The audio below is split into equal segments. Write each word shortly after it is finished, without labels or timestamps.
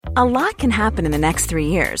A lot can happen in the next 3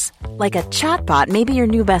 years. Like a chatbot may be your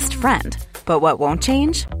new best friend. But what won't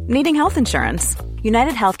change? Needing health insurance.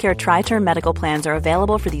 United Healthcare Tri-Term Medical Plans are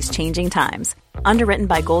available for these changing times. Underwritten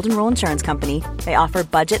by Golden Rule Insurance Company, they offer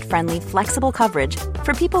budget-friendly, flexible coverage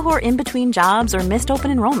for people who are in between jobs or missed open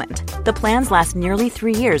enrollment. The plans last nearly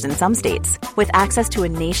 3 years in some states, with access to a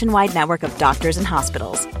nationwide network of doctors and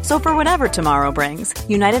hospitals. So for whatever tomorrow brings,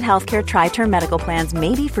 United Healthcare Tri-Term Medical Plans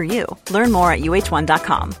may be for you. Learn more at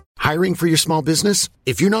uh1.com. Hiring for your small business?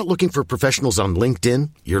 If you're not looking for professionals on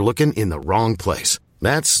LinkedIn, you're looking in the wrong place.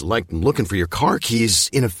 That's like looking for your car keys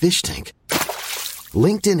in a fish tank.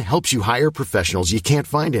 LinkedIn helps you hire professionals you can't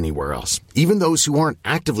find anywhere else, even those who aren't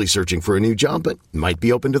actively searching for a new job but might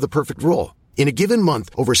be open to the perfect role. In a given month,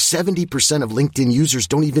 over 70% of LinkedIn users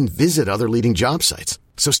don't even visit other leading job sites.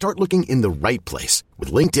 So start looking in the right place.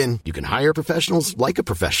 With LinkedIn, you can hire professionals like a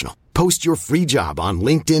professional. Post your free job on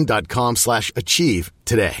linkedin.com/achieve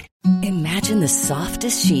today. Imagine the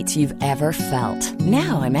softest sheets you've ever felt.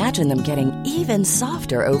 Now imagine them getting even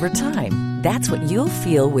softer over time. That's what you'll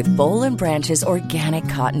feel with Boll & Branch's organic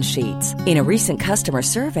cotton sheets. In a recent customer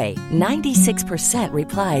survey, 96%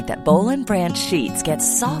 replied that Boll & Branch sheets get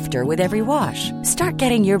softer with every wash. Start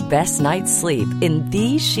getting your best night's sleep in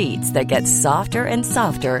these sheets that get softer and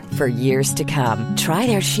softer for years to come. Try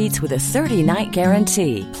their sheets with a 30-night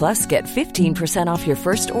guarantee. Plus, get 15% off your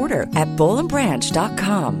first order at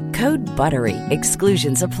bollandbranch.com. Code BUTTERY.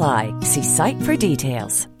 Exclusions apply. See site for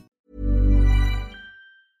details.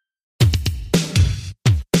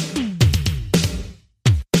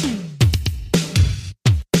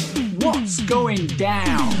 What's going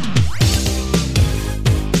down?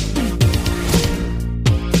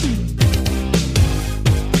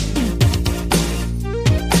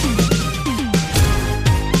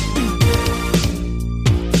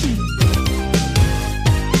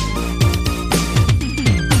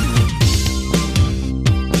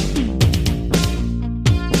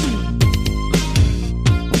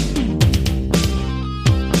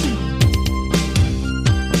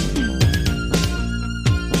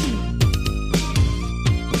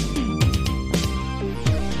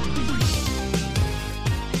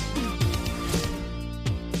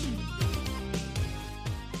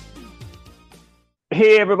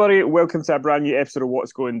 Hey everybody, welcome to a brand new episode of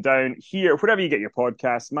What's Going Down here, wherever you get your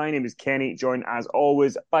podcasts. My name is Kenny, joined as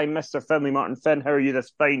always by Mr. Finley Martin. Finn, how are you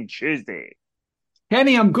this fine Tuesday?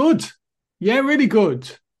 Kenny, I'm good. Yeah, really good.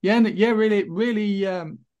 Yeah, really,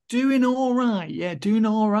 doing all right. Yeah, doing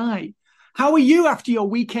all right. How are you after your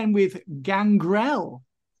weekend with Gangrel?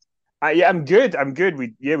 Yeah, I'm good.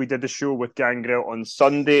 We did the show with Gangrel on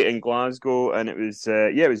Sunday in Glasgow, and it was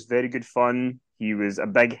very good fun. He was a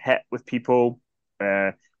big hit with people.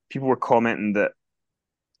 People were commenting that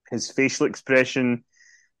his facial expression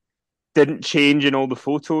didn't change in all the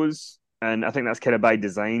photos, and I think that's kind of by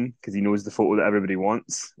design because he knows the photo that everybody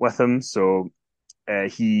wants with him. So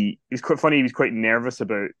he was quite funny. He was quite nervous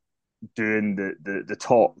about doing the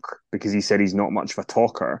talk because he said he's not much of a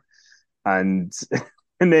talker, and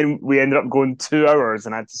and then we ended up going 2 hours,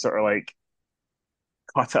 and I had to sort of like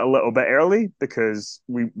cut it a little bit early because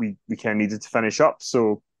we kind of needed to finish up.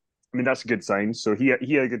 So I mean, that's a good sign. So he had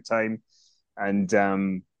a good time, and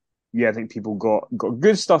I think people got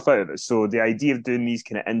good stuff out of it. So the idea of doing these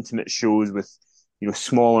kind of intimate shows with,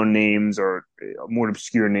 smaller names or more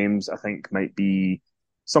obscure names, I think might be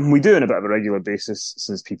something we do on a bit of a regular basis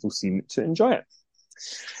since people seem to enjoy it.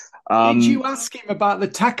 Did you ask him about the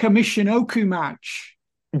Taka Michinoku match?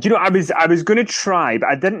 I was going to try, but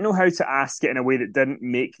I didn't know how to ask it in a way that didn't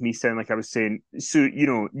make me sound like I was saying, so,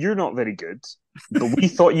 you're not very good, but we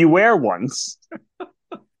thought you were once.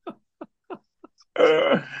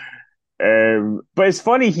 But it's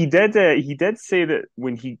funny, he did say that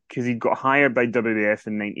because he got hired by WWF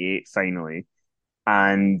in '98 finally,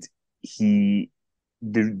 and the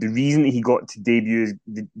reason that he got to debut is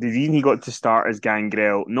the reason he got to start as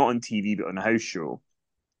Gangrel, not on TV but on a house show.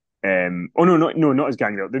 Not as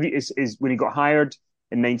Gangrel. Is when he got hired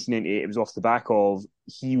in 1998. It was off the back of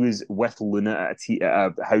he was with Luna at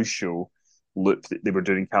a house show loop that they were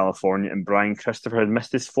doing in California, and Brian Christopher had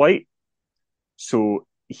missed his flight, so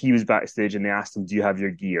he was backstage and they asked him, "Do you have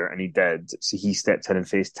your gear?" And he did. So he stepped in and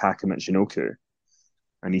faced Taka Michinoku,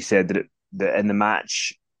 and he said that in the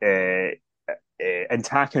match, and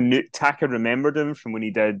Taka remembered him from when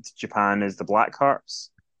he did Japan as the Blackhearts,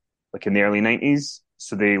 like in the early 90s.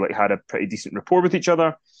 So they had a pretty decent rapport with each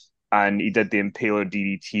other, and he did the Impaler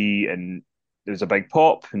DDT, and there was a big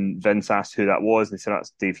pop, and Vince asked who that was, and they said, "That's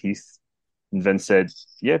Dave Heath." And Vince said,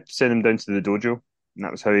 "Yeah, send him down to the dojo." And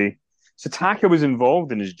that was how So Taka was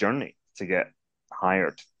involved in his journey to get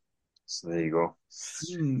hired. So there you go.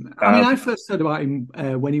 I mean, I first heard about him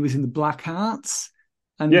when he was in the Black Hearts,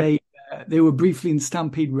 and Yeah. they were briefly in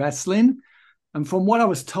Stampede Wrestling. And from what I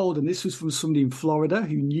was told, and this was from somebody in Florida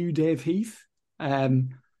who knew Dave Heath,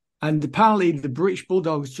 and apparently the British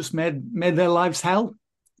Bulldogs just made their lives hell.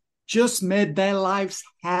 Just made their lives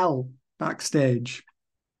hell backstage.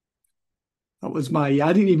 That was I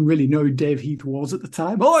didn't even really know who Dave Heath was at the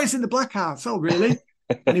time. Oh, he's in the Black Hearts. Oh, really?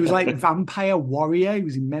 And he was like Vampire Warrior. He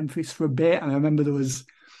was in Memphis for a bit. And I remember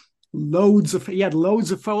he had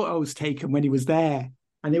loads of photos taken when he was there.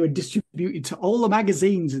 And they were distributed to all the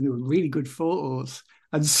magazines, and they were really good photos.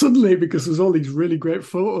 And suddenly, because there's all these really great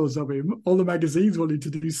photos of him, all the magazines wanted to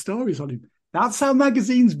do stories on him. That's how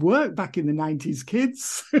magazines worked back in the 90s,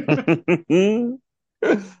 kids.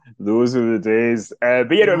 Those were the days.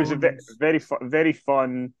 But yeah, it was very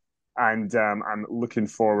fun. And I'm looking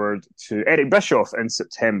forward to Eric Bischoff in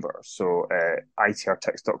September. So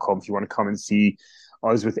itrtix.com if you want to come and see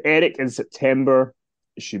us with Eric in September.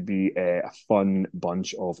 It should be a fun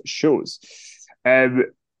bunch of shows.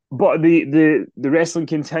 But the wrestling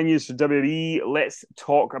continues for WWE. Let's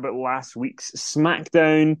talk about last week's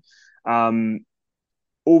SmackDown.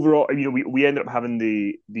 Overall, we ended up having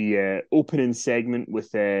the opening segment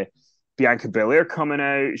with Bianca Belair coming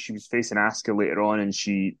out. She was facing Asuka later on, and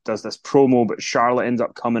she does this promo, but Charlotte ends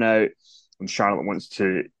up coming out, and Charlotte wants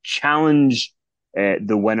to challenge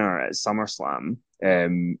the winner at SummerSlam.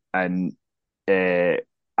 And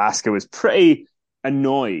Asuka was pretty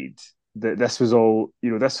annoyed that this was all,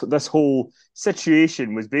 this whole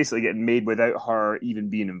situation was basically getting made without her even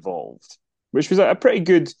being involved, which was a pretty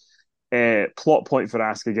good plot point for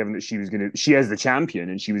Asuka, given that she is the champion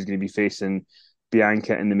and she was going to be facing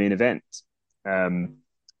Bianca in the main event. And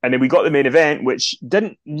then we got the main event, which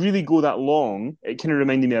didn't really go that long. It kind of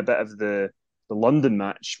reminded me a bit of the London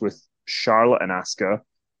match with Charlotte and Asuka,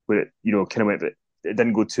 where it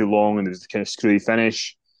didn't go too long and there was a kind of screwy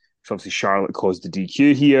finish. So obviously Charlotte caused the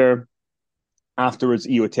DQ here. Afterwards,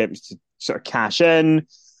 Io attempts to sort of cash in,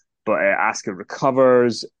 but Asuka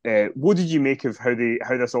recovers. What did you make of how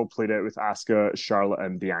this all played out with Asuka, Charlotte,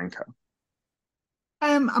 and Bianca?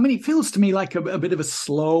 I mean, it feels to me like a bit of a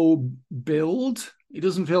slow build. It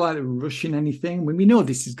doesn't feel like they're rushing anything. I mean, we know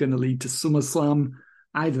this is going to lead to SummerSlam,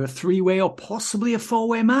 either a 3-way or possibly a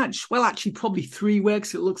 4-way match. Well, actually, probably 3-way,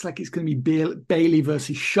 because it looks like it's going to be Bayley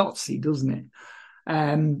versus Shotzi, doesn't it?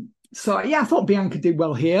 So, yeah, I thought Bianca did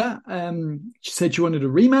well here. She said she wanted a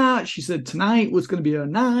rematch. She said tonight was going to be her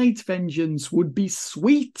night. Vengeance would be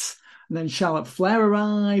sweet. And then Charlotte Flair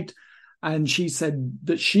arrived, and she said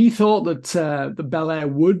that she thought that the Belair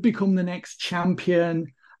would become the next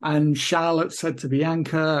champion. And Charlotte said to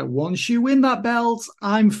Bianca, once you win that belt,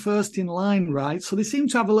 I'm first in line, right? So they seem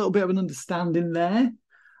to have a little bit of an understanding there.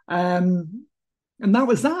 And that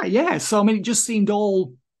was that, yeah. So, I mean, it just seemed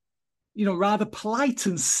all, rather polite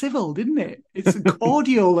and civil, didn't it? It's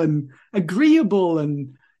cordial and agreeable,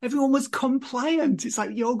 and everyone was compliant. It's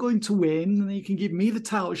like, you're going to win, and you can give me the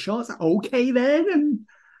title shot. It's like, okay, then. And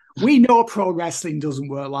we know pro wrestling doesn't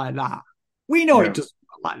work like that. We know it doesn't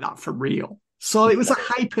work like that for real. So it was a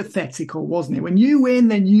hypothetical, wasn't it? When you win,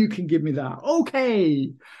 then you can give me that.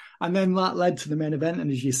 Okay. And then that led to the main event.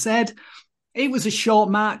 And as you said, it was a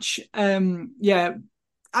short match. I think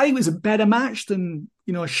it was a better match than,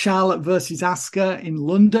 Charlotte versus Asuka in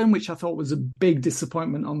London, which I thought was a big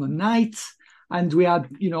disappointment on the night. And we had,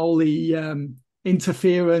 all the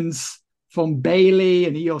interference from Bayley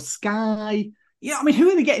and Io Sky. Yeah, I mean,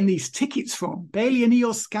 who are they getting these tickets from? Bayley and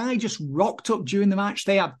Io Sky just rocked up during the match.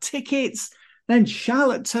 They had tickets. Then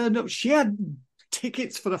Charlotte turned up. She had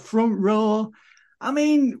tickets for the front row. I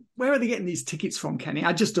mean, where are they getting these tickets from, Kenny?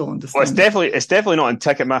 I just don't understand. Well, it's definitely not on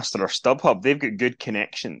Ticketmaster or StubHub. They've got good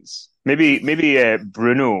connections. Maybe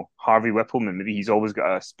Bruno, Harvey Whippleman, maybe he's always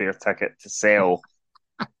got a spare ticket to sell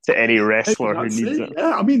to any wrestler who needs it.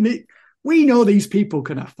 Yeah, I mean, we know these people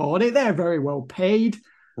can afford it. They're very well paid.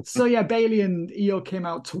 So, yeah, Bayley and Io came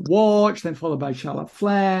out to watch, then followed by Charlotte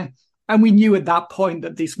Flair. And we knew at that point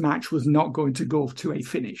that this match was not going to go to a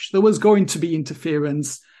finish. There was going to be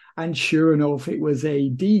interference. And sure enough, it was a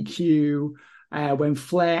DQ when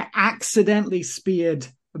Flair accidentally speared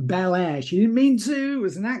Belair. She didn't mean to. It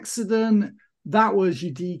was an accident. That was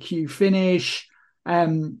your DQ finish.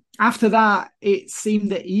 After that, it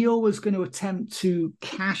seemed that Io was going to attempt to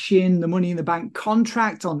cash in the Money in the Bank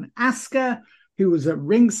contract on Asuka, who was at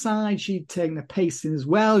ringside. She'd taken the pacing as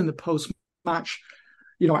well in the post-match,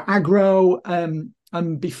 aggro.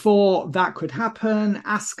 And before that could happen,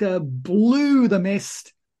 Asuka blew the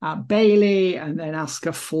mist at Bayley, and then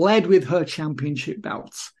Asuka fled with her championship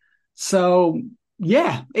belts. So,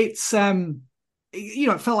 yeah, it's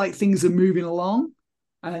it felt like things are moving along.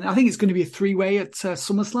 And I think it's going to be a three-way at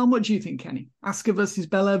SummerSlam. What do you think, Kenny? Asuka versus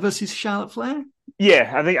Belair versus Charlotte Flair?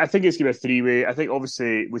 Yeah, I think it's gonna be a three-way. I think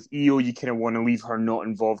obviously with Io, you kind of want to leave her not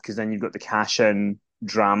involved because then you've got the cash-in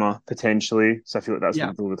drama potentially. So I feel like that's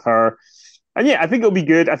what we'll do with her. And yeah, I think it'll be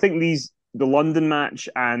good. I think the London match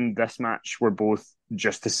and this match were both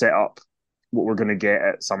just to set up what we're going to get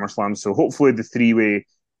at SummerSlam. So hopefully the three-way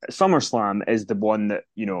at SummerSlam is the one that,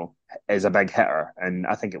 is a big hitter. And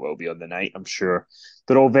I think it will be on the night. I'm sure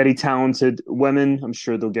they're all very talented women. I'm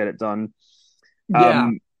sure they'll get it done.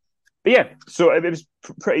 Yeah. But yeah, so it was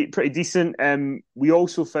pretty decent. We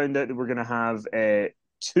also found out that we're going to have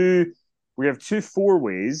two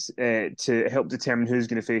four-ways to help determine who's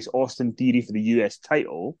going to face Austin Theory for the US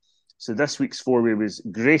title. So this week's four-way was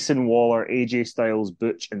Grayson Waller, AJ Styles,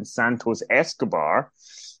 Butch, and Santos Escobar,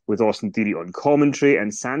 with Austin Theory on commentary.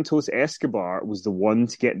 And Santos Escobar was the one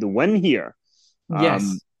to get the win here.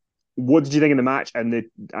 Yes. What did you think of the match and the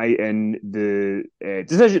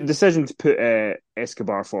decision to put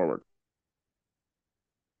Escobar forward?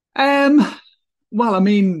 Well, I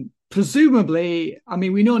mean, presumably,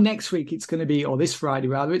 we know next week it's going to be, or this Friday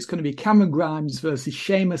rather, it's going to be Cameron Grimes versus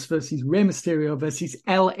Sheamus versus Rey Mysterio versus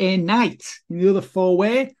LA Knight in the other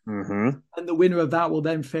four-way. Mm-hmm. And the winner of that will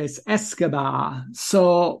then face Escobar.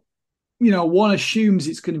 So, one assumes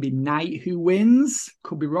it's going to be Knight who wins.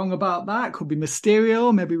 Could be wrong about that. Could be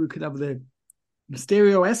Mysterio. Maybe we could have the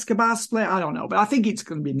Mysterio-Escobar split. I don't know. But I think it's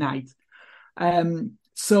going to be Knight.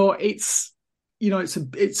 So it's...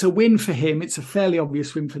 it's a win for him. It's a fairly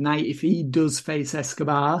obvious win for Knight if he does face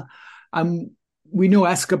Escobar. We know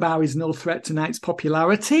Escobar is no threat to Knight's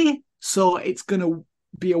popularity, so it's going to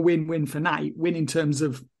be a win-win for Knight. Win in terms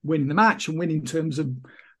of winning the match and win in terms of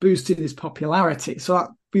boosting his popularity. So that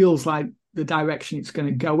feels like the direction it's going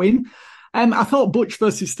to go in. I thought Butch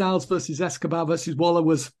versus Styles versus Escobar versus Waller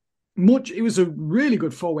was it was a really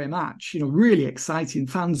good four-way match. Really exciting.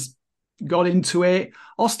 Fans got into it.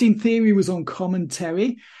 Austin Theory was on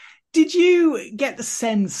commentary. Did you get the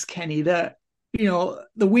sense, Kenny, that, the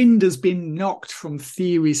wind has been knocked from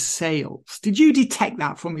Theory's sails? Did you detect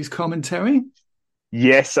that from his commentary?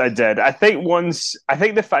 Yes, I did. I think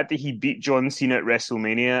the fact that he beat John Cena at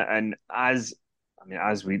WrestleMania, and as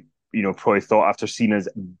we, probably thought after Cena's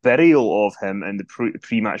burial of him in the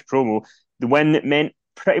pre-match promo, the win meant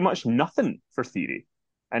pretty much nothing for Theory,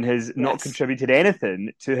 and has not contributed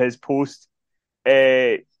anything to his post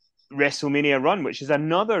WrestleMania run, which is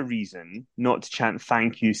another reason not to chant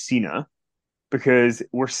 "Thank you, Cena," because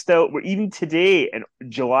we're even today in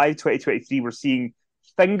July 2023, we're seeing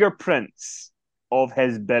fingerprints of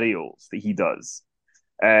his burials that he does.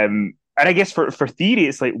 And I guess for Theory,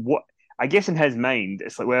 it's like, what? I guess in his mind,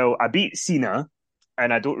 it's like, well, I beat Cena,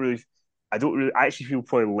 and I actually feel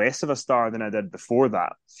probably less of a star than I did before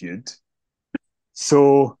that feud.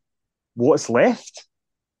 So, what's left?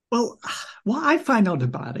 Well, what I find odd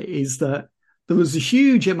about it is that there was a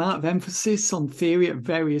huge amount of emphasis on Theory at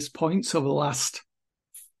various points over the last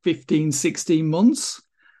 15, 16 months.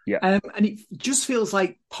 Yeah. And it just feels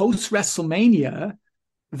like post-WrestleMania,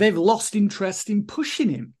 they've lost interest in pushing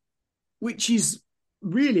him, which is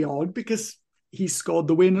really odd because he scored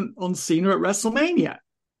the win on Cena at WrestleMania.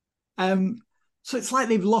 So it's like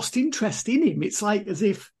they've lost interest in him. It's like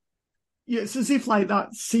it's as if like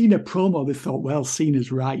that Cena promo, they thought, well,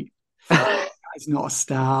 Cena's right. He's not a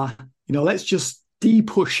star. Let's just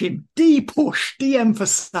de-push him,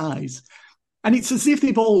 de-emphasize. And it's as if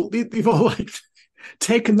they've all like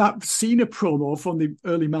taken that Cena promo from the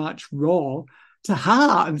early March Raw to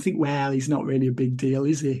heart and think, well, he's not really a big deal,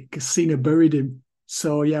 is he? Because Cena buried him.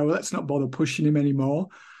 So yeah, well, let's not bother pushing him anymore.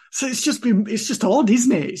 So it's just odd,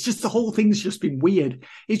 isn't it? It's just the whole thing's just been weird.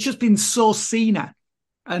 It's just been so Cena.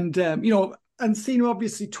 And, and Cena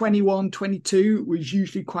obviously 21, 22 was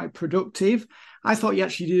usually quite productive. I thought he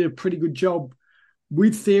actually did a pretty good job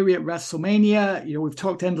with Theory at WrestleMania. We've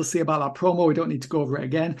talked endlessly about that promo. We don't need to go over it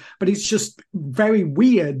again. But it's just very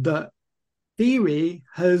weird that Theory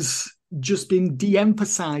has just been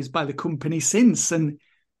de-emphasized by the company since. And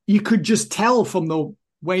you could just tell from the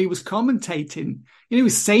way he was commentating. He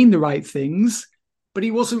was saying the right things, but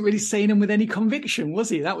he wasn't really saying them with any conviction, was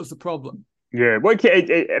he? That was the problem. Yeah, well,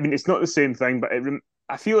 it's not the same thing, but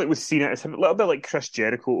I feel like with Cena, it's a little bit like Chris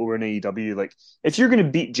Jericho over in AEW. Like, if you're going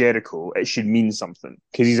to beat Jericho, it should mean something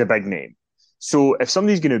because he's a big name. So if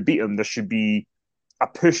somebody's going to beat him, there should be a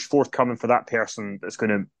push forthcoming for that person that's going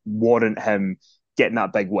to warrant him getting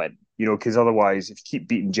that big win. Because otherwise, if you keep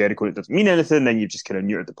beating Jericho, it doesn't mean anything. Then you've just kind of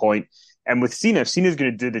neutered the point. And with Cena, if Cena's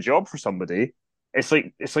going to do the job for somebody, it's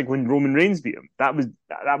like when Roman Reigns beat him. That was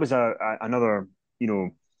another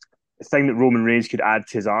thing that Roman Reigns could add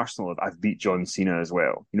to his arsenal of I've beat John Cena as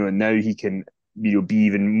well. And now he can, be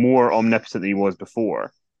even more omnipotent than he was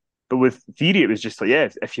before. But with Theory, it was just like, yeah,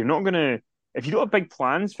 if you don't have big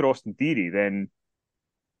plans for Austin Theory, then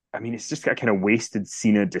I mean, it's just a kind of wasted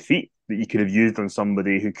Cena defeat that you could have used on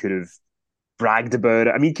somebody who could have bragged about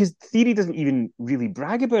it. I mean, because Theory doesn't even really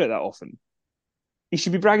brag about it that often. He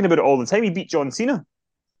should be bragging about it all the time. He beat John Cena.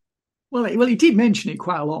 Well, he did mention it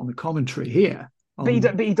quite a lot on the commentary here. But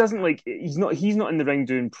he doesn't he's not in the ring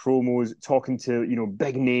doing promos, talking to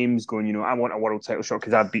big names, going I want a world title shot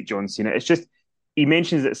because I beat John Cena. It's just he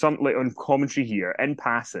mentions it some on commentary here in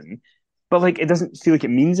passing, but it doesn't feel like it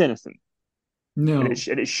means anything. No, and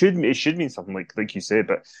it should mean something like you said.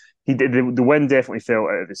 But he did the win definitely fell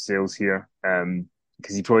out of his sails here,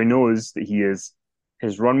 because he probably knows that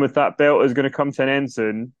his run with that belt is going to come to an end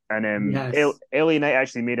soon. And yes. LA Knight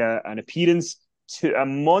actually made an appearance to a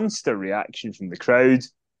monster reaction from the crowd,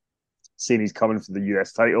 saying he's coming for the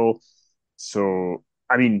US title. So,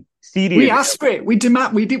 I mean, Theory. We asked for it. We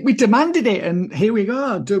demanded it, and here we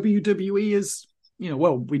go. WWE is,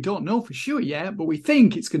 well, we don't know for sure yet, but we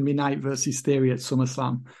think it's going to be Knight versus Theory at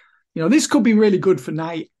SummerSlam. This could be really good for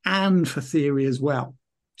Knight and for Theory as well.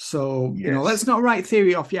 So, yes. Let's not write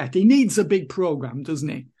Theory off yet. He needs a big program, doesn't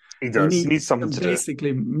he? He does. He needs something to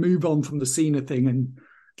basically move on from the Cena thing and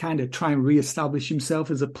kind of try and reestablish himself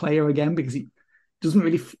as a player again, because he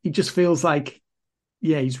just feels like,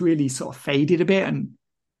 he's really sort of faded a bit. And,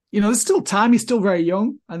 there's still time. He's still very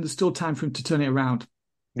young, and there's still time for him to turn it around.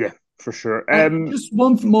 Yeah, for sure. Just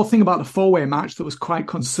one more thing about the four-way match that was quite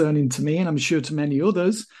concerning to me, and I'm sure to many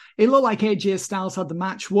others. It looked like AJ Styles had the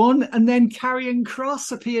match won, and then Karrion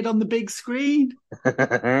Kross appeared on the big screen,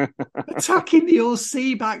 attacking the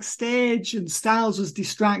OC backstage, and Styles was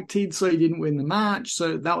distracted, so he didn't win the match.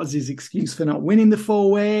 So that was his excuse for not winning the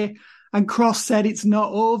four-way. And Kross said it's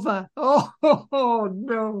not over. Oh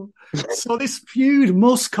no. So this feud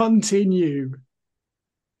must continue.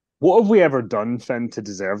 What have we ever done, Finn, to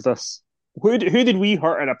deserve this? Who did we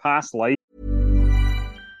hurt in a past life?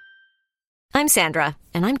 I'm Sandra,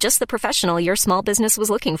 and I'm just the professional your small business was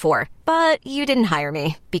looking for. But you didn't hire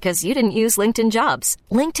me because you didn't use LinkedIn Jobs.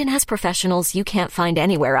 LinkedIn has professionals you can't find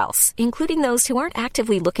anywhere else, including those who aren't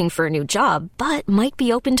actively looking for a new job, but might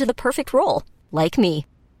be open to the perfect role, like me.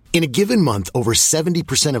 In a given month, over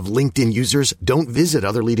 70% of LinkedIn users don't visit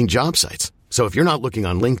other leading job sites. So if you're not looking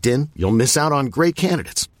on LinkedIn, you'll miss out on great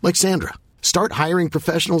candidates like Sandra. Start hiring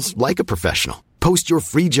professionals like a professional. Post your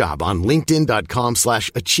free job on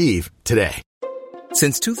linkedin.com/achieve today.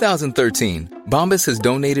 Since 2013, Bombas has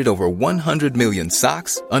donated over 100 million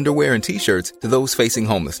socks, underwear, and T-shirts to those facing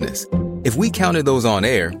homelessness. If we counted those on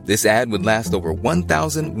air, this ad would last over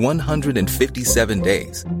 1,157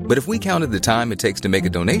 days. But if we counted the time it takes to make a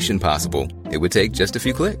donation possible, it would take just a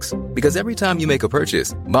few clicks. Because every time you make a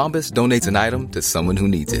purchase, Bombas donates an item to someone who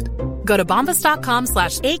needs it. Go to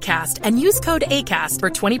bombas.com/ACAST and use code ACAST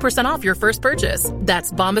for 20% off your first purchase.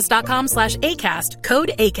 That's bombas.com/ACAST,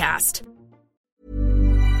 code ACAST.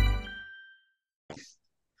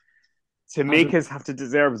 To make us have to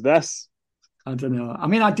deserve this. I don't know. I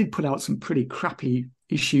mean, I did put out some pretty crappy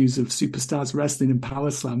issues of Superstars Wrestling and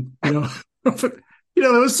Power Slam. There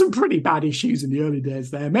was some pretty bad issues in the early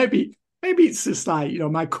days there. Maybe it's just like,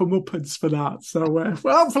 my comeuppance for that. So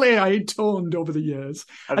hopefully I atoned over the years.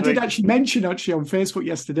 I did actually mention on Facebook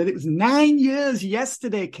yesterday, it was 9 years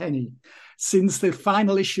yesterday, Kenny, since the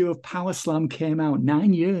final issue of Power Slam came out.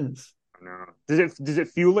 9 years. No. Does it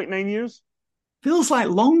feel like 9 years? Feels like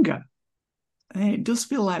longer. It does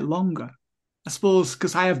feel like longer. I suppose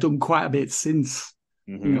because I have done quite a bit since,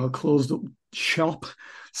 closed up shop.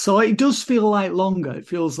 So it does feel like longer. It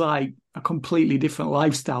feels like a completely different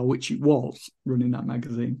lifestyle, which it was running that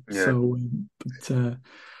magazine. Yeah. So,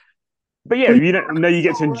 but yeah, now you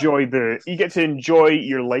get to enjoy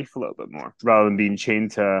your life a little bit more rather than being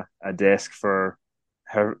chained to a desk for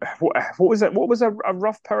what was it? What was a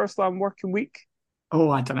rough Power Slam working week? Oh,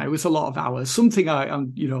 I don't know. It was a lot of hours. Something I've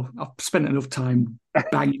spent enough time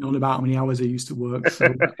banging on about how many hours I used to work. So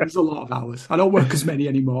it was a lot of hours. I don't work as many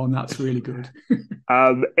anymore, and that's really good.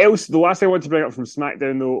 The last thing I wanted to bring up from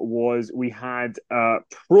SmackDown, though, was we had a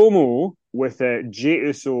promo with Jey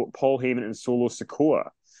Uso, Paul Heyman, and Solo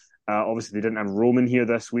Sikoa. Obviously, they didn't have Roman here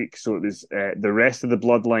this week, so it was the rest of the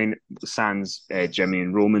bloodline, sans Jimmy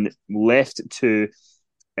and Roman, left to,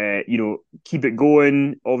 keep it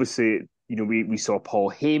going. Obviously, we saw Paul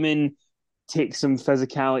Heyman take some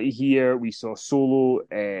physicality here. We saw Solo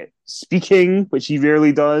speaking, which he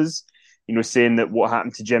rarely does, saying that what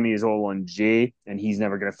happened to Jimmy is all on Jey, and he's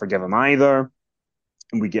never going to forgive him either.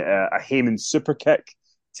 And we get a Heyman super kick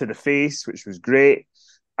to the face, which was great.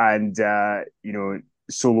 and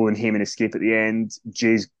Solo and Heyman escape at the end.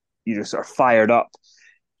 Jay's sort of fired up.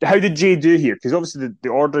 How did Jay do here? Because obviously the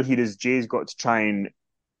order here is Jay's got to try and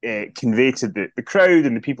convey to the crowd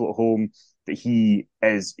and the people at home that he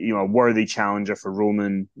is a worthy challenger for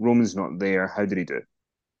Roman. Roman's not there. How did he do?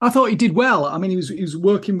 I thought he did well. I mean, he was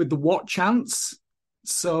working with the what chants.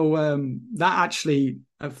 So that actually,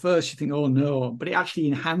 at first you think, oh no, but it actually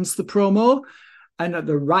enhanced the promo. And at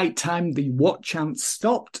the right time, the what chant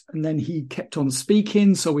stopped, and then he kept on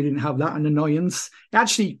speaking, so we didn't have that an annoyance.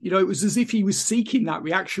 Actually, it was as if he was seeking that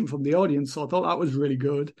reaction from the audience, so I thought that was really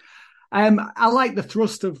good. I like the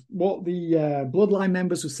thrust of what the Bloodline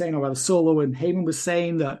members were saying, or rather Solo and Heyman was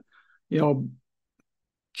saying, that,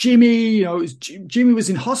 Jimmy, Jimmy was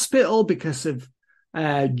in hospital because of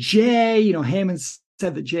Jay. Heyman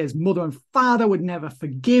said that Jay's mother and father would never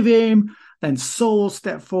forgive him. Then Solo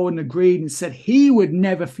stepped forward and agreed and said he would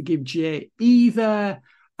never forgive Jay either.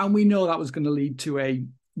 And we know that was going to lead to a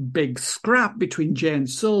big scrap between Jay and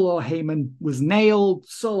Solo. Heyman was nailed.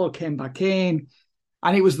 Solo came back in.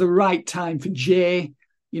 And it was the right time for Jay,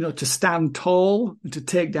 to stand tall and to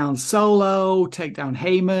take down Solo, take down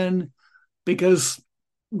Heyman, because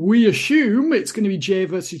we assume it's going to be Jay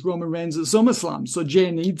versus Roman Reigns at SummerSlam. So Jay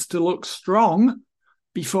needs to look strong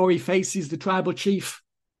before he faces the tribal chief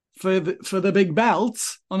for the big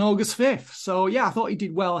belt on August 5th. So, yeah, I thought he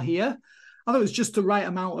did well here. I thought it was just the right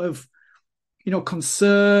amount of,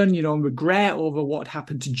 concern, and regret over what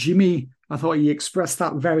happened to Jimmy. I thought he expressed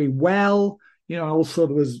that very well. Also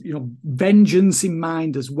there was, vengeance in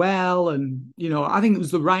mind as well. And, I think it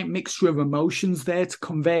was the right mixture of emotions there to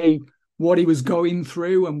convey what he was going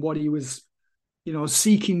through and what he was,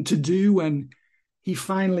 seeking to do when he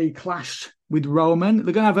finally clashed with Roman.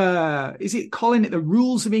 They're going to have calling it the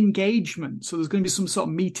rules of engagement? So there's going to be some sort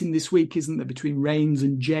of meeting this week, isn't there, between Reigns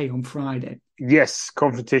and Jay on Friday? Yes,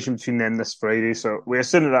 confrontation between them this Friday. So we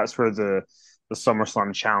assume that's where the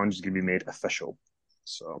SummerSlam challenge is going to be made official.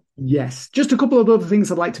 So yes, just a couple of other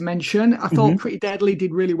things I'd like to mention. I thought Pretty Deadly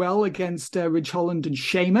did really well against Ridge Holland and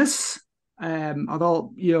Sheamus. I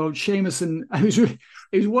thought, Sheamus and it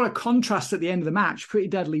was what a contrast at the end of the match. Pretty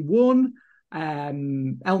Deadly won.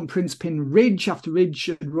 Elton Prince pinned Ridge after Ridge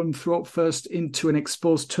had run throat first into an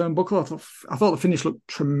exposed turnbuckle. I thought the finish looked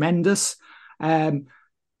tremendous. The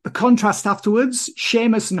contrast afterwards,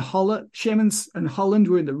 Sheamus and Holland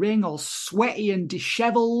were in the ring, all sweaty and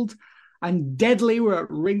dishevelled, and Deadly were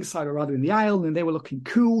at ringside, or rather in the aisle, and they were looking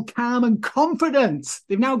cool, calm, and confident.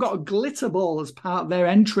 They've now got a glitter ball as part of their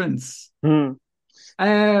entrance.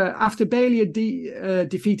 After Bayley had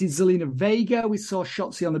defeated Zelina Vega, we saw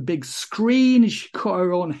Shotzi on the big screen as she cut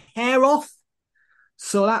her own hair off.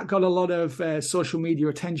 So that got a lot of social media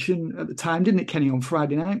attention at the time, didn't it, Kenny, on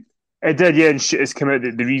Friday night? It did, yeah. And it's come out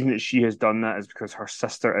that the reason that she has done that is because her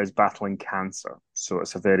sister is battling cancer. So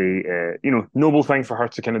it's a very, noble thing for her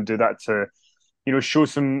to kind of do that to, show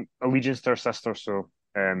some allegiance to her sister. So,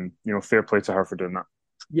 fair play to her for doing that.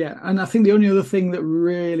 Yeah, and I think the only other thing that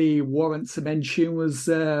really warrants a mention was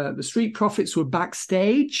the Street Profits were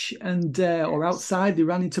backstage and or outside. They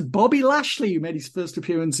ran into Bobby Lashley, who made his first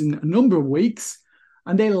appearance in a number of weeks,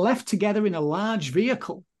 and they left together in a large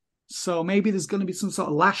vehicle. So maybe there's going to be some sort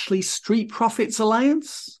of Lashley Street Profits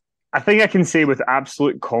alliance. I think I can say with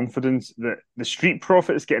absolute confidence that the Street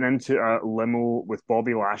Profits getting into a limo with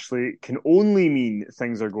Bobby Lashley can only mean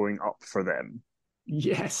things are going up for them.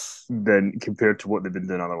 Yes. Than compared to what they've been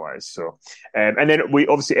doing otherwise. So, and then we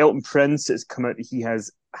obviously Elton Prince has come out that he has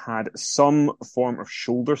had some form of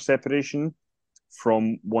shoulder separation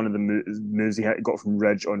from one of the moves he got from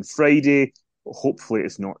Ridge on Friday. Hopefully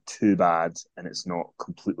it's not too bad and it's not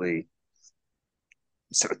completely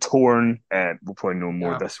sort of torn. We'll probably know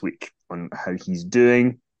more this week on how he's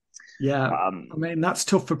doing. Yeah, I mean, that's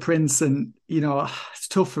tough for Prince, and, it's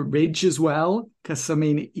tough for Ridge as well, because,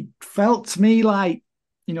 it felt to me like,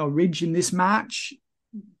 Ridge in this match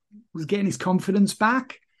was getting his confidence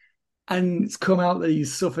back, and it's come out that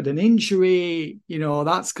he's suffered an injury.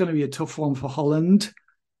 That's going to be a tough one for Holland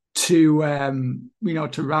to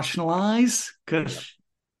rationalise, because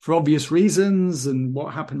for obvious reasons, and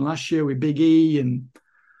what happened last year with Big E, and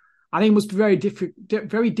I think it must be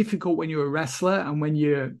very difficult when you're a wrestler and when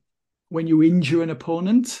you injure an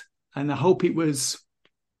opponent. And I hope it was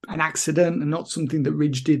an accident and not something that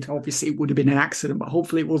Ridge did. Obviously, it would have been an accident, but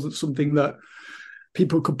hopefully it wasn't something that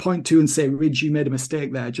people could point to and say, Ridge, you made a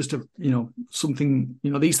mistake there. Just something,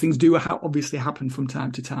 these things do obviously happen from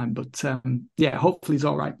time to time. But hopefully he's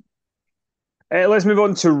all right. Let's move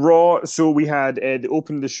on to Raw. So we had the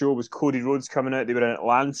opening of the show was Cody Rhodes coming out. They were in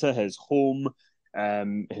Atlanta, his home.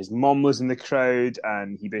 His mum was in the crowd,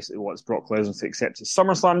 and he basically wants Brock Lesnar to accept his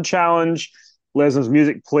SummerSlam challenge. Lesnar's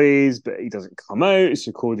music plays, but he doesn't come out.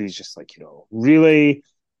 So Cody's just like, really?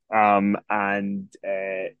 And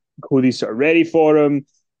Cody's sort of ready for him.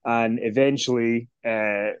 And eventually,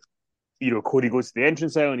 Cody goes to the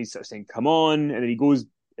entrance aisle and he starts saying, "Come on." And then he goes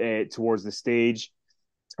towards the stage,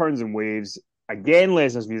 turns and waves. Again,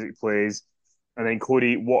 Lesnar's music plays. And then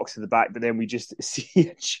Cody walks to the back, but then we just see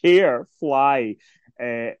a chair fly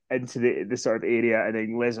into the sort of area. And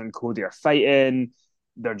then Lesnar and Cody are fighting.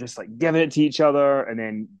 They're just like giving it to each other. And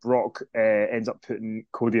then Brock ends up putting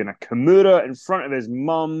Cody in a Kimura in front of his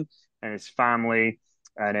mum and his family,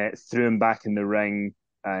 and threw him back in the ring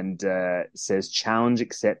and says, "Challenge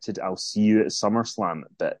accepted. I'll see you at SummerSlam,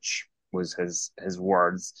 bitch," was his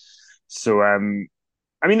words. So,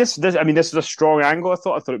 this is a strong angle. I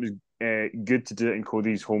thought it was good to do it in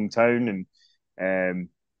Cody's hometown, and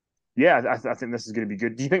I think this is going to be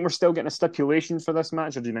good. Do you think we're still getting a stipulation for this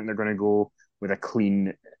match, or do you think they're going to go with a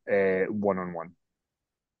clean one-on-one?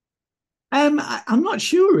 I'm not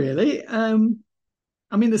sure, really.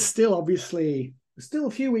 There's still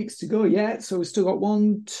a few weeks to go yet, so we've still got what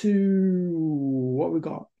we've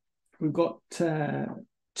got? We've got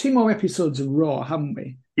 2 more episodes of Raw, haven't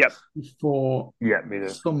we? Yep. Before me too.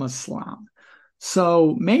 SummerSlam.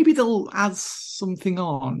 So maybe they'll add something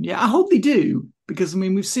on. Yeah, I hope they do, because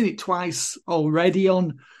we've seen it twice already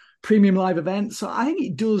on premium live events. So I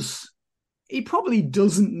think it probably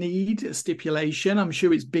doesn't need a stipulation. I'm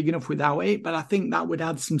sure it's big enough without it, but I think that would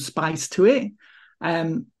add some spice to it.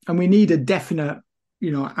 And we need a definite,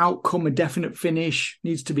 outcome, a definite finish.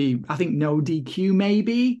 Needs to be, I think, no DQ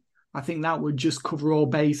maybe. I think that would just cover all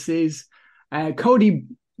bases. Cody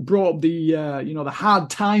brought up the Hard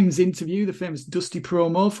Times interview, the famous Dusty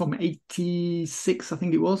promo from 86, I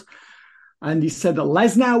think it was. And he said that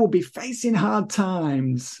Lesnar will be facing hard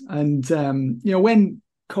times. And, when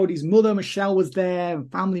Cody's mother, Michelle, was there,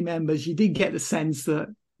 and family members, you did get the sense that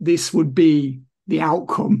this would be the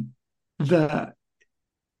outcome, that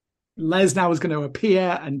Lesnar was going to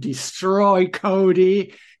appear and destroy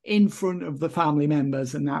Cody in front of the family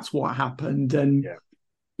members. And that's what happened. And,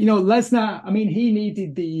 Lesnar,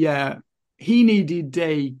 he needed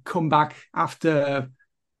a comeback after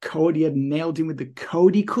Cody had nailed him with the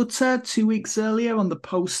Cody Cutter 2 weeks earlier on the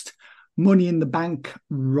post Money in the Bank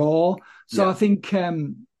Raw. So I think,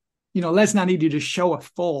 Lesnar needed to show a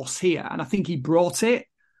force here, and I think he brought it.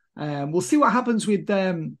 We'll see what happens with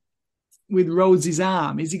Rhodes'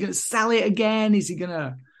 arm. Is he going to sell it again? Is he going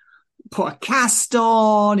to put a cast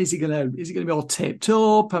on? Is he going to be all taped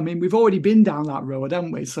up? We've already been down that road,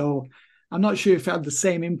 haven't we? So I'm not sure if it had the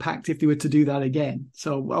same impact if they were to do that again.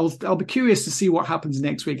 So I'll be curious to see what happens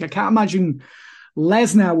next week. I can't imagine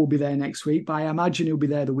Lesnar will be there next week, but I imagine he'll be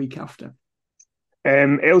there the week after.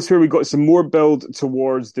 Elsewhere, we got some more build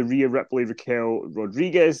towards the Rhea Ripley Raquel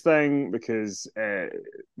Rodriguez thing, because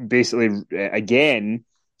again,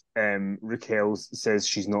 Raquel says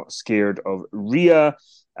she's not scared of Rhea,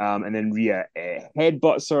 and then Rhea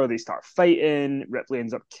headbutts her. They start fighting. Ripley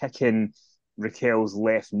ends up kicking Raquel's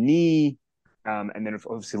left knee, and then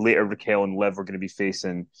obviously later Raquel and Liv are going to be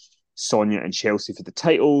facing Sonya and Chelsea for the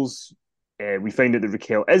titles. We find out that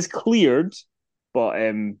Raquel is cleared, but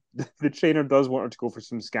the trainer does want her to go for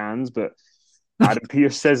some scans. But Adam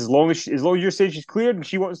Pearce says as long as you're saying she's cleared and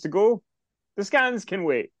she wants to go, the scans can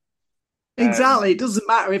wait. Exactly. It doesn't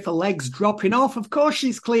matter if her leg's dropping off. Of course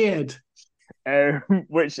she's cleared.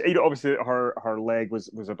 Which, obviously her leg was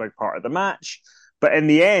a big part of the match. But in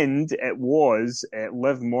the end, it was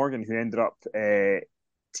Liv Morgan who ended up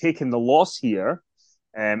taking the loss here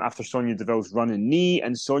after Sonya Deville's running knee.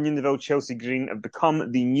 And Sonya Deville, Chelsea Green have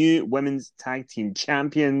become the new women's tag team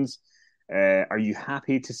champions. Are you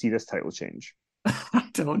happy to see this title change? I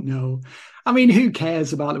don't know. Who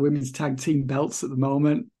cares about the women's tag team belts at the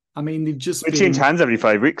moment? They've just change hands every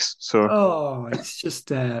 5 weeks. So it's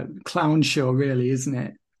just a clown show, really, isn't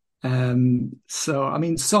it?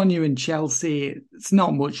 Sonya and Chelsea, it's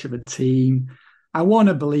not much of a team. I want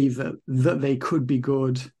to believe that they could be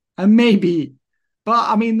good, and maybe,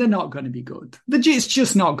 but they're not going to be good. It's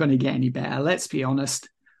just not going to get any better. Let's be honest.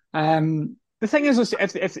 The thing is,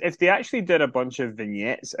 if they actually did a bunch of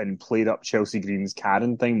vignettes and played up Chelsea Green's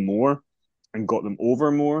Karen thing more and got them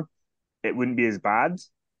over more, it wouldn't be as bad.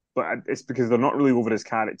 But it's because they're not really over as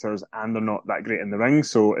characters and they're not that great in the ring.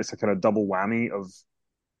 So it's a kind of double whammy of,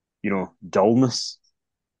 dullness.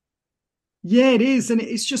 Yeah, it is. And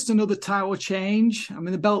it's just another title change.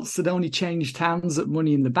 The belts had only changed hands at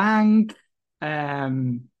Money in the Bank.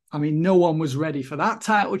 No one was ready for that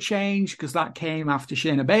title change because that came after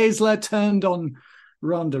Shayna Baszler turned on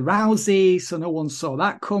Ronda Rousey, so no one saw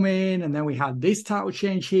that coming. And then we had this title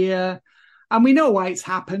change here. And we know why it's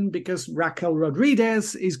happened, because Raquel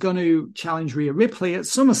Rodriguez is going to challenge Rhea Ripley at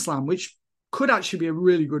SummerSlam, which could actually be a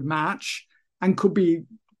really good match and could be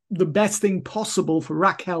the best thing possible for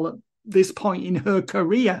Raquel at this point in her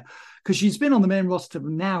career, because she's been on the main roster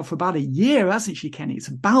now for about a year, hasn't she, Kenny? It's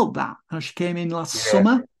about that. How she came in last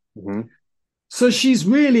summer. Mm-hmm. So she's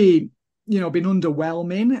really, been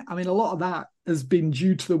underwhelming. I mean, a lot of that has been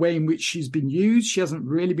due to the way in which she's been used. She hasn't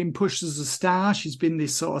really been pushed as a star. She's been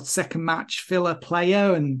this sort of second match filler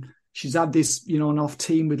player, and she's had this, an off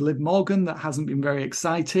team with Liv Morgan that hasn't been very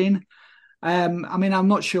exciting. I mean, I'm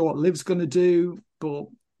not sure what Liv's going to do, but,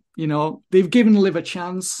 they've given Liv a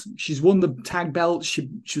chance. She's won the tag belt. She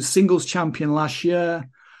was singles champion last year.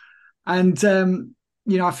 And,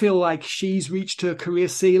 I feel like she's reached her career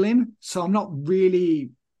ceiling. So I'm not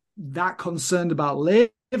really that concerned about Liv.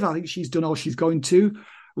 I think she's done all she's going to.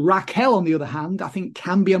 Raquel, on the other hand, I think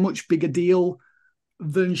can be a much bigger deal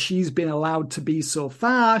than she's been allowed to be so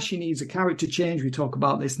far. She needs a character change. We talk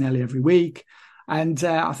about this nearly every week. And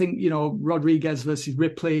I think, Rodriguez versus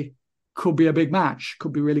Ripley could be a big match,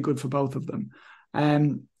 could be really good for both of them.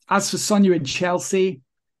 As for Sonya and Chelsea,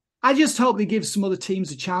 I just hope they give some other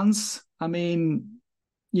teams a chance. I mean,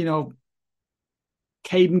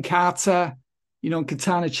 Caden Carter, and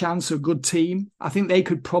Katana Chance are a good team. I think they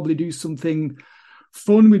could probably do something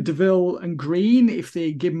fun with Deville and Green if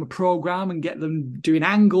they give them a program and get them doing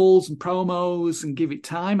angles and promos and give it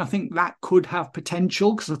time. I think that could have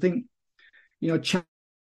potential, because I think,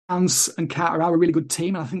 Chance and Carter are a really good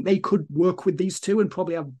team. And I think they could work with these two and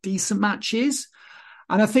probably have decent matches.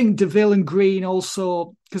 And I think Deville and Green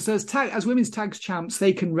also, because as women's tag champs,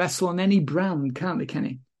 they can wrestle on any brand, can't they,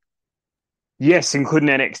 Kenny? Yes, including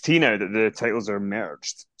NXT now that the titles are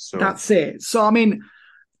merged. So that's it. So, I mean,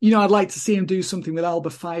 I'd like to see him do something with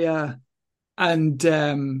Alba Fire and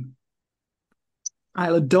Isla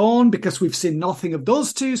Dawn, because we've seen nothing of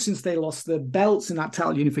those two since they lost the belts in that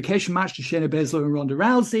title unification match to Shayna Baszler and Ronda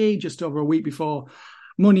Rousey just over a week before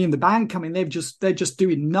Money in the Bank. I mean, they're just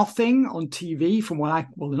doing nothing on TV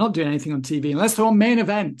they're not doing anything on TV unless they're on main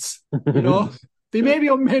events. They may be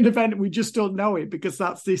on main event and we just don't know it, because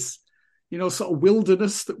that's this, sort of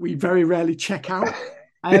wilderness that we very rarely check out.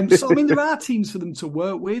 So, I mean, there are teams for them to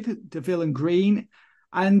work with, Deville and Green.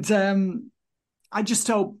 And I just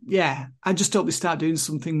hope they start doing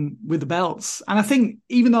something with the belts. And I think,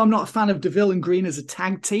 even though I'm not a fan of Deville and Green as a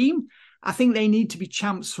tag team, I think they need to be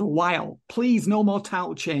champs for a while. Please, no more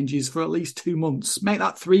title changes for at least 2 months. Make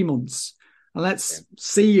that 3 months. And let's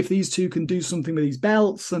see if these two can do something with these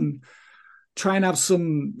belts and try and have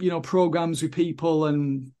some, programs with people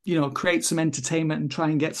and, create some entertainment and try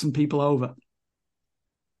and get some people over.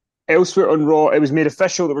 Elsewhere on Raw, it was made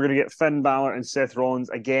official that we're going to get Finn Balor and Seth Rollins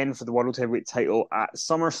again for the World Heavyweight title at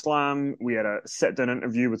SummerSlam. We had a sit-down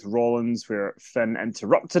interview with Rollins where Finn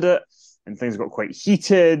interrupted it and things got quite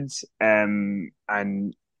heated. And,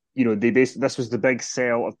 this was the big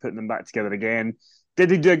sell of putting them back together again. Did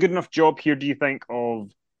they do a good enough job here, do you think,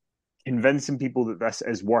 of convincing people that this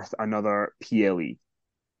is worth another PLE?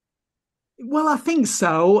 Well, I think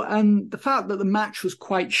so. And the fact that the match was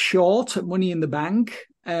quite short at Money in the Bank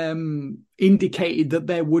indicated that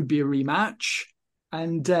there would be a rematch.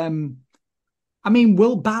 And,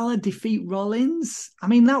 will Balor defeat Rollins? I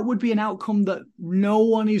mean, that would be an outcome that no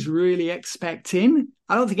one is really expecting.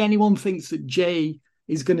 I don't think anyone thinks that Jay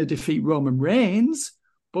is going to defeat Roman Reigns.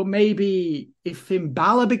 But maybe if Finn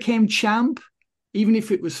Balor became champ, even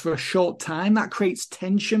if it was for a short time, that creates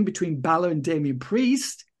tension between Balor and Damian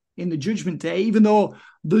Priest in the Judgment Day, even though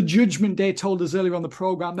the Judgment Day told us earlier on the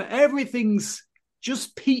program that everything's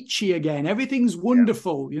just peachy again. Everything's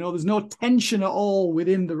wonderful. There's no tension at all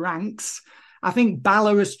within the ranks. I think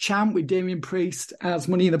Balor as champ with Damian Priest as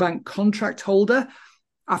Money in the Bank contract holder,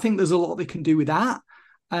 I think there's a lot they can do with that.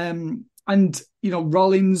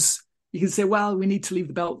 Rollins, you can say, well, we need to leave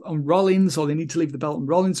the belt on Rollins, or they need to leave the belt on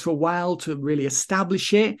Rollins for a while to really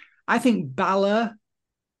establish it. I think Balor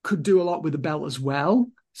could do a lot with the belt as well.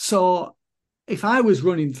 So if I was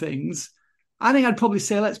running things, I think I'd probably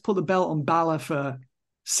say, let's put the belt on Balor for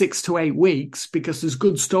 6 to 8 weeks, because there's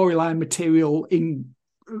good storyline material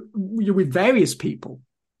with various people,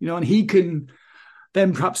 and he can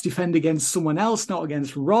then perhaps defend against someone else, not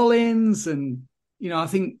against Rollins. And, I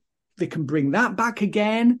think they can bring that back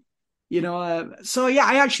again. I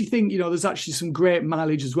actually think, there's actually some great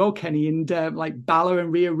mileage as well, Kenny, and like Balor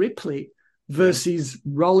and Rhea Ripley versus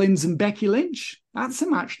Rollins and Becky Lynch. That's a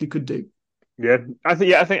match they could do. Yeah, I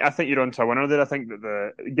think you're onto a winner there. I think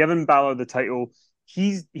that giving Balor the title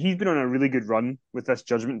he's been on a really good run with this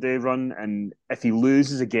Judgment Day run, and if he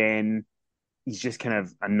loses again, he's just kind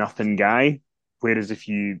of a nothing guy. Whereas if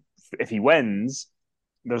he wins,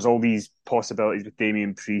 there's all these possibilities with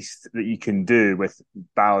Damian Priest that you can do with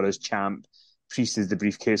Balor as champ, Priest is the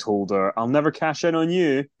briefcase holder. I'll never cash in on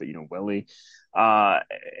you, but will he?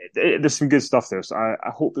 There's some good stuff there, so I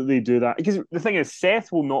hope that they do that. Because the thing is,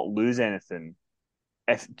 Seth will not lose anything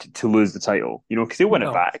to lose the title, because he'll win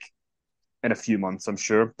it back in a few months, I'm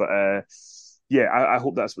sure. But I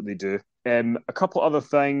hope that's what they do. A couple other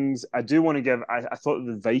things I do want to give. I thought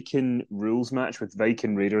the Viking rules match with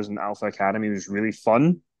Viking Raiders and Alpha Academy was really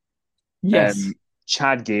fun. Yes.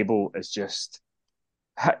 Chad Gable is just...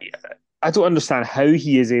 I don't understand how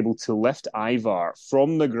he is able to lift Ivar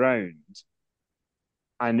from the ground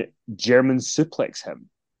and German suplex him.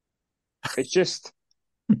 It's just...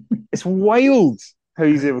 it's wild how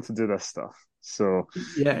he's able to do this stuff. So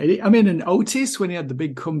yeah, and Otis, when he had the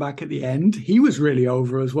big comeback at the end, he was really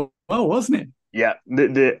over as well, wasn't it? Yeah,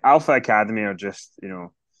 the Alpha Academy are just,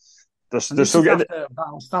 they're so good.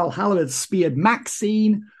 Valhalla had speared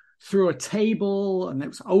Maxine through a table,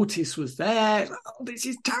 and Otis was there. Oh, this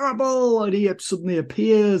is terrible! And he suddenly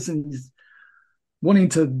appears and he's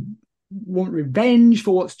want revenge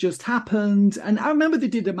for what's just happened. And I remember they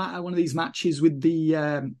did one of these matches with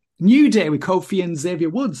the New Day with Kofi and Xavier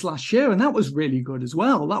Woods last year, and that was really good as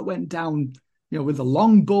well. That went down, with the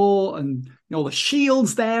longbow and all the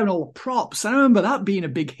shields there and all the props. I remember that being a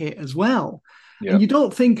big hit as well. Yeah. And you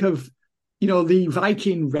don't think of, the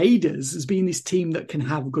Viking Raiders as being this team that can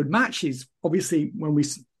have good matches. Obviously, when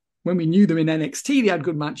we knew them in NXT, they had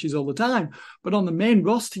good matches all the time. But on the main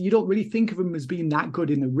roster, you don't really think of them as being that good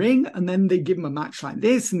in the ring. And then they give them a match like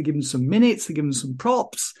this, and they give them some minutes, they give them some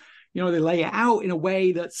props. They lay it out in a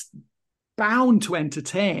way that's bound to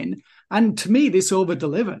entertain. And to me, this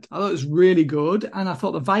over-delivered. I thought it was really good. And I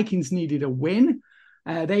thought the Vikings needed a win.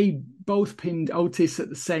 They both pinned Otis at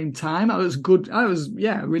the same time. It was good. It was,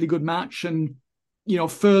 a really good match and,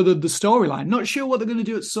 furthered the storyline. Not sure what they're going to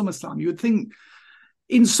do at SummerSlam. You would think,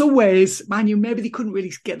 in some ways, maybe they couldn't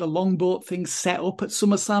really get the longboat thing set up at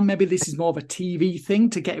SummerSlam. Maybe this is more of a TV thing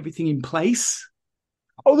to get everything in place.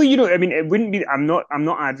 Although, it wouldn't be... I'm not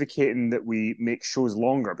advocating that we make shows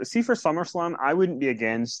longer, but see, for SummerSlam, I wouldn't be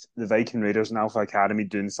against the Viking Raiders and Alpha Academy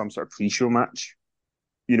doing some sort of pre-show match,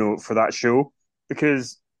 for that show.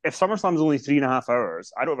 Because if SummerSlam's only 3.5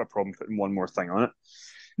 hours, I don't have a problem putting one more thing on it.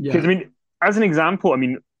 Because, as an example,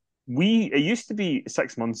 it used to be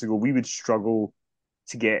 6 months ago, we would struggle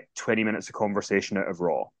to get 20 minutes of conversation out of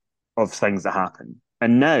Raw, of things that happen.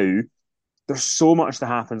 And now, there's so much that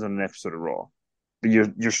happens on an episode of Raw.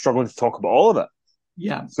 You're struggling to talk about all of it.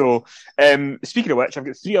 Yeah. So, speaking of which, I've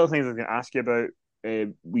got 3 other things I was going to ask you about.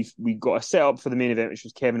 We got a setup for the main event, which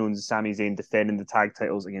was Kevin Owens and Sami Zayn defending the tag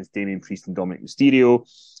titles against Damian Priest and Dominic Mysterio.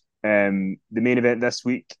 The main event this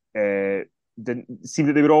week didn't seem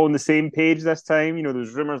that they were all on the same page this time. There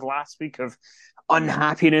was rumors last week of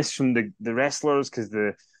unhappiness from the wrestlers because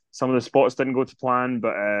some of the spots didn't go to plan.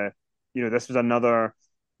 But this was another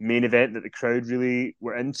main event that the crowd really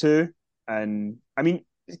were into. And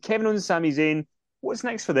Kevin Owens and Sami Zayn, what's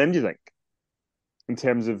next for them, do you think? In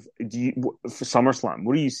terms of for SummerSlam,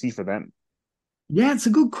 what do you see for them? Yeah, it's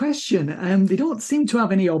a good question. They don't seem to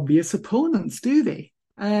have any obvious opponents, do they?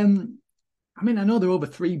 I know they're over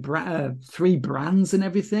three brands and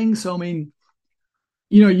everything. So,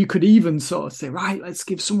 you could even sort of say, right, let's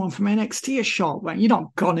give someone from NXT a shot. Right? You're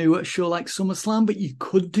not going to at a show like SummerSlam, but you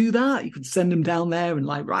could do that. You could send them down there and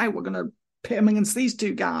right, we're going to pit them against these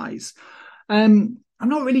two guys. I'm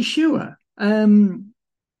not really sure.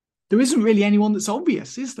 There isn't really anyone that's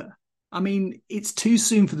obvious, is there? It's too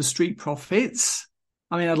soon for the Street Profits.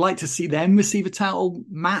 I'd like to see them receive a title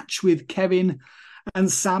match with Kevin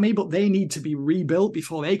and Sami, but they need to be rebuilt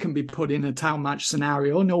before they can be put in a title match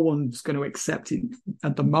scenario. No one's going to accept it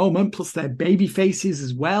at the moment. Plus, they're baby faces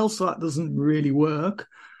as well, so that doesn't really work.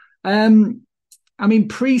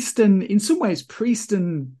 Priest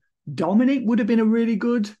and Dominic would have been a really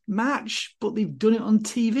good match, but they've done it on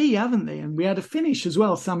TV, haven't they? And we had a finish as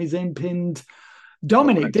well. Sami Zayn pinned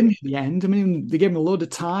Dominic, didn't he, at the end? They gave him a load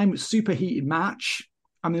of time. Super heated match.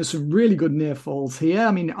 There's some really good near falls here.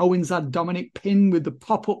 Owens had Dominic pinned with the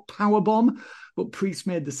pop-up powerbomb, but Priest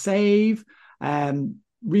made the save.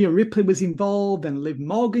 Rhea Ripley was involved, and Liv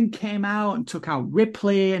Morgan came out and took out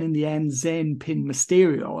Ripley, and in the end, Zayn pinned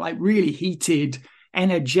Mysterio. Really heated,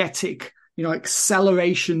 energetic,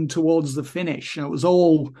 acceleration towards the finish.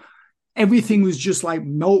 Everything was just like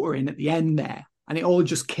motoring at the end there. And it all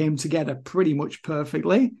just came together pretty much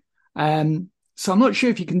perfectly. So So I'm not sure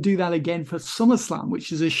if you can do that again for SummerSlam,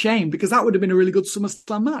 which is a shame because that would have been a really good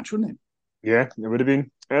SummerSlam match, wouldn't it? Yeah, it would have been.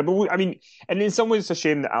 I mean, and in some ways, it's a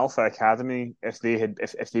shame that Alpha Academy, if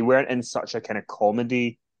they weren't in such a kind of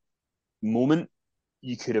comedy moment,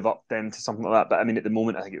 you could have upped them to something like that. But I mean, at the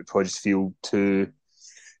moment, I think it would probably just feel too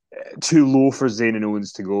low for Zayn and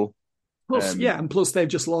Owens to go. Plus, and plus they've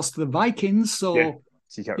just lost to the Vikings, so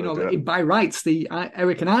you can't really do it. By rights, the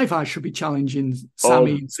Eric and Ivar should be challenging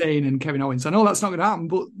Sami, Zayn, and Kevin Owens. I know that's not going to happen,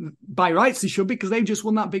 but by rights they should because they've just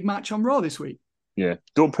won that big match on Raw this week. Yeah,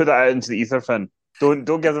 don't put that out into the ether, Finn. Don't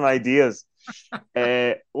give them ideas.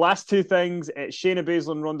 Last two things: Shayna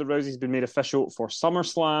Baszler and Ronda Rousey has been made official for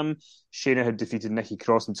SummerSlam. Shayna had defeated Nikki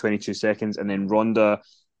Cross in 22 seconds, and then Ronda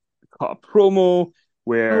cut a promo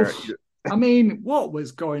where. I mean, what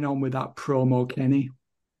was going on with that promo, Kenny?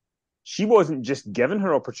 She wasn't just given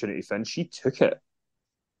her opportunity, Finn. She took it.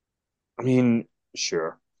 I mean,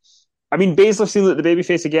 sure. I mean, Baszler seemed like the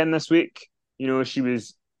babyface again this week. You know, she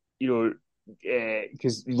was,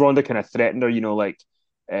 because Ronda kind of threatened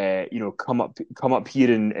her, come up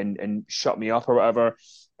here and shut me up or whatever.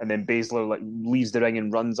 And then Baszler leaves the ring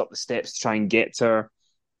and runs up the steps to try and get to her.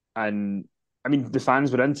 And I mean, the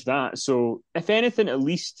fans were into that. So if anything, at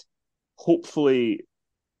least hopefully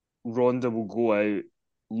Ronda will go out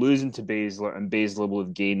losing to Baszler, and Baszler will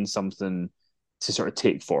have gained something to sort of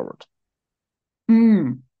take forward.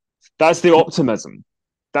 That's the optimism.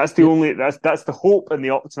 That's the that's the hope and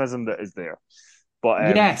the optimism that is there.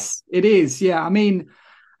 But yes, it is. Yeah, I mean,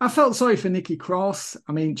 I felt sorry for Nikki Cross.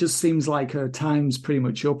 I mean, it just seems like her time's pretty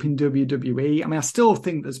much up in WWE. I mean, I still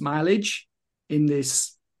think there's mileage in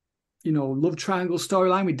this, love triangle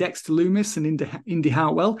storyline with Dexter Lumis and Indy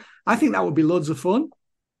Hartwell. I think that would be loads of fun.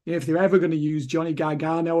 If they're ever going to use Johnny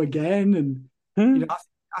Gargano again, and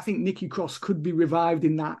I think Nikki Cross could be revived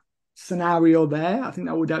in that scenario there. I think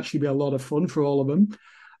that would actually be a lot of fun for all of them.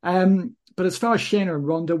 But as far as Shayna and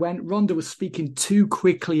Ronda went, Ronda was speaking too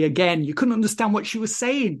quickly again. You couldn't understand what she was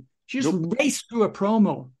saying. She just raced through a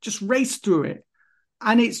promo, just raced through it.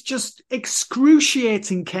 And it's just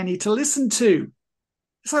excruciating, Kenny, to listen to.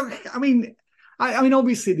 So, I mean,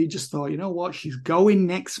 obviously they just thought, you know what, she's going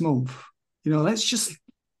next month.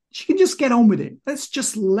 She can just get on with it. Let's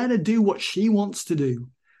just let her do what she wants to do.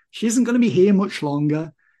 She isn't going to be here much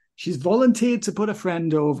longer. She's volunteered to put a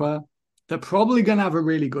friend over. They're probably going to have a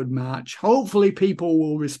really good match. Hopefully people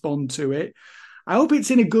will respond to it. I hope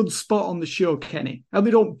it's in a good spot on the show, Kenny. I hope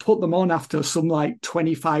they don't put them on after some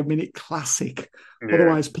 25-minute classic. Yeah.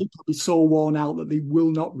 Otherwise, people will be so worn out that they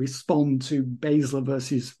will not respond to Baszler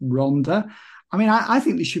versus Ronda. I mean, I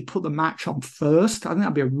think they should put the match on first. I think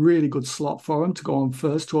that'd be a really good slot for them to go on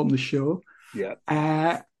first to open the show.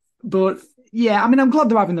 Yeah. But yeah, I mean, I'm glad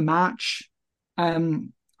they're having the match.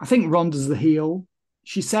 I think Ronda's the heel.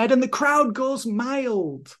 She said, and the crowd goes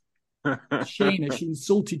mild. Shayna, she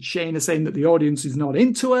insulted Shayna, saying that the audience is not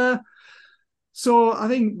into her. So I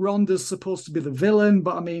think Ronda's supposed to be the villain,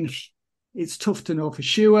 but I mean, it's tough to know for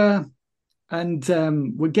sure. And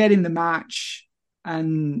we're getting the match,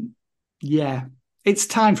 and yeah, it's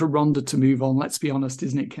time for Ronda to move on. Let's be honest,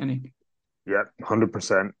 isn't it, Kenny? Yeah,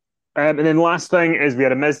 100%. And then last thing is we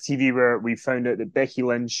had a Miz TV where we found out that Becky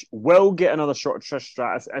Lynch will get another shot at Trish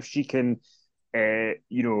Stratus if she can,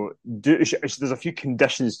 there's a few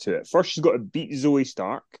conditions to it. First, she's got to beat Zoe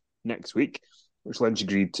Stark next week, which Lynch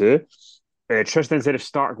agreed to. Trish then said if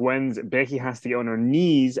Stark wins, Becky has to get on her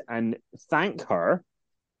knees and thank her,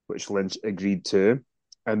 which Lynch agreed to.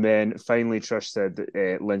 And then finally, Trish said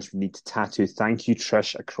that Lynch would need to tattoo "Thank you,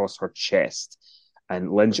 Trish" across her chest.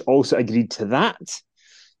 And Lynch also agreed to that.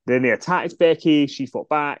 Then they attacked Becky. She fought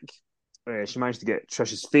back. She managed to get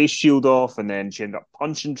Trish's face shield off, and then she ended up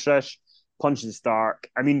punching Trish, punching Stark.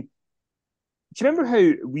 I mean, do you remember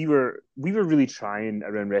how we were really trying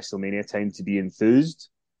around WrestleMania time to be enthused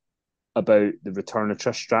about the return of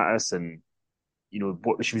Trish Stratus and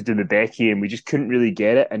what she was doing with Becky, and we just couldn't really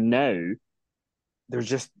get it. And now they're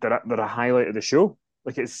a highlight of the show.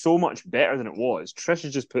 Like, it's so much better than it was. Trish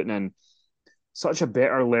is just putting in such a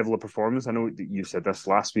better level of performance. I know that you said this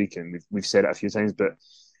last week, and we've said it a few times, but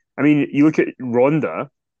I mean, you look at Ronda,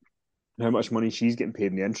 how much money she's getting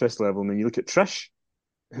paid in the interest level, and then you look at Trish,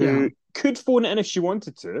 who could phone it in if she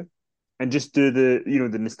wanted to, and just do the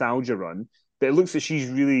nostalgia run. But it looks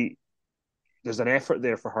like there's an effort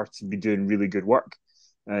there for her to be doing really good work.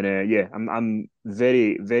 And I'm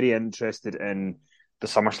very, very interested in the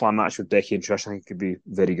SummerSlam match with Becky and Trish. I think it could be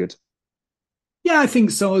very good. Yeah, I think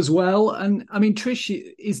so as well. And I mean, Trish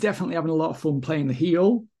is definitely having a lot of fun playing the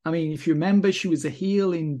heel. I mean, if you remember, she was a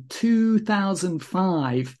heel in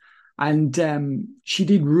 2005, and she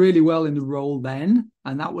did really well in the role then.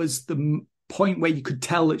 And that was the point where you could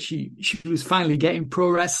tell that she was finally getting pro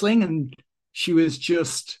wrestling, and she was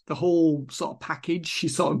just the whole sort of package. She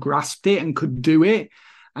sort of grasped it and could do it.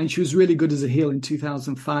 And she was really good as a heel in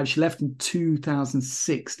 2005. She left in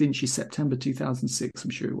 2006, didn't she? September 2006, I'm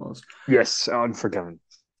sure it was. Yes, Unforgiven.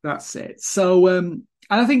 That's it. So, and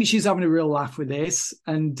I think she's having a real laugh with this.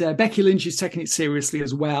 And Becky Lynch is taking it seriously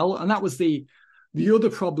as well. And that was the other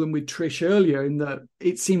problem with Trish earlier, in that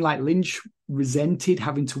it seemed like Lynch resented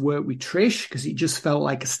having to work with Trish because it just felt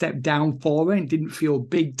like a step down for her and didn't feel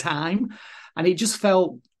big time. And it just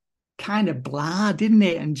felt kind of blah, didn't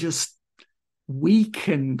it? And just weak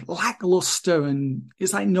and lackluster, and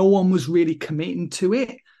it's like no one was really committing to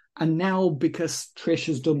it. And now, because Trish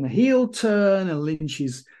has done the heel turn and Lynch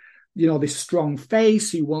is, this strong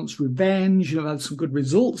face who wants revenge, had some good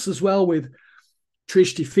results as well with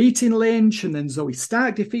Trish defeating Lynch and then Zoe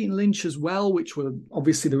Stark defeating Lynch as well, which were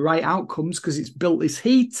obviously the right outcomes because it's built this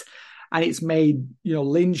heat and it's made,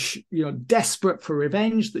 Lynch, desperate for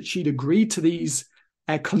revenge, that she'd agreed to these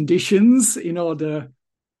conditions in order,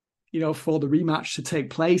 for the rematch to take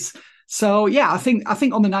place. So yeah, I think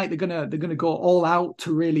on the night they're gonna go all out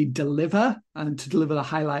to really deliver and to deliver the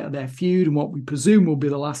highlight of their feud and what we presume will be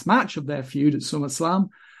the last match of their feud at SummerSlam.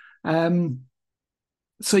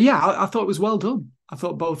 So yeah, I thought it was well done. I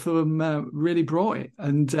thought both of them really brought it,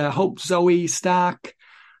 and hope Zoe Stark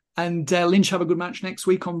and Lynch have a good match next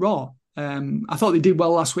week on Raw. I thought they did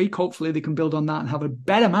well last week. Hopefully they can build on that and have a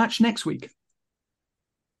better match next week.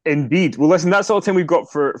 Indeed. Well, listen, that's all the time we've got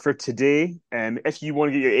for today. If you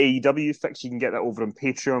want to get your AEW fix, you can get that over on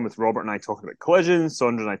Patreon with Robert and I talking about Collision,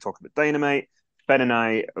 Sondra and I talking about Dynamite, Ben and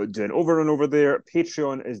I doing over and over there.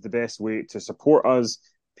 Patreon is the best way to support us.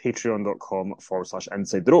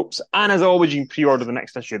 Patreon.com/Inside the Ropes. And as always, you can pre-order the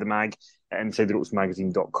next issue of the mag at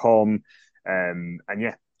InsideTheRopesMagazine.com. And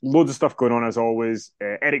yeah, loads of stuff going on as always.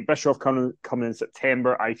 Eric Bischoff coming in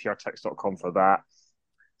September, IPRTix.com for that.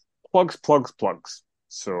 Plugs.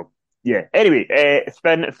 So, yeah. Anyway,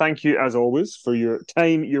 Finn, thank you as always for your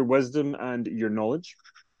time, your wisdom, and your knowledge.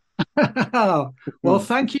 Well,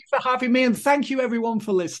 thank you for having me, and thank you everyone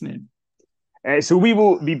for listening. So we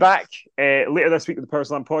will be back later this week with the Power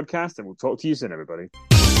Slam podcast, and we'll talk to you soon, everybody.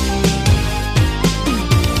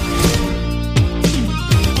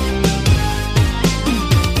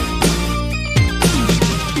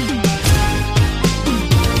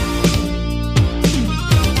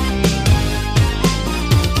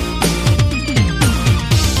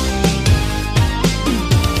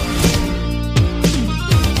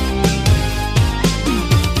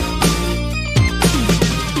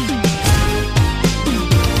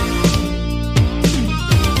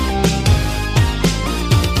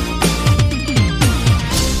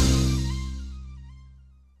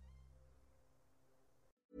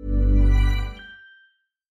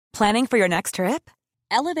 Planning for your next trip?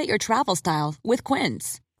 Elevate your travel style with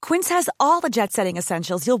Quince. Quince has all the jet-setting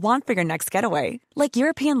essentials you'll want for your next getaway, like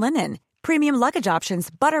European linen, premium luggage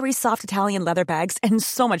options, buttery soft Italian leather bags, and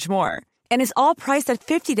so much more. And is all priced at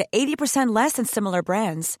 50 to 80% less than similar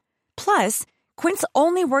brands. Plus, Quince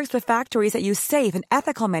only works with factories that use safe and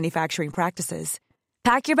ethical manufacturing practices.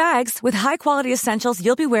 Pack your bags with high-quality essentials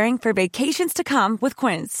you'll be wearing for vacations to come with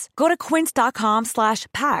Quince. Go to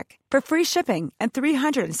quince.com/pack for free shipping and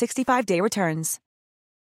 365-day returns.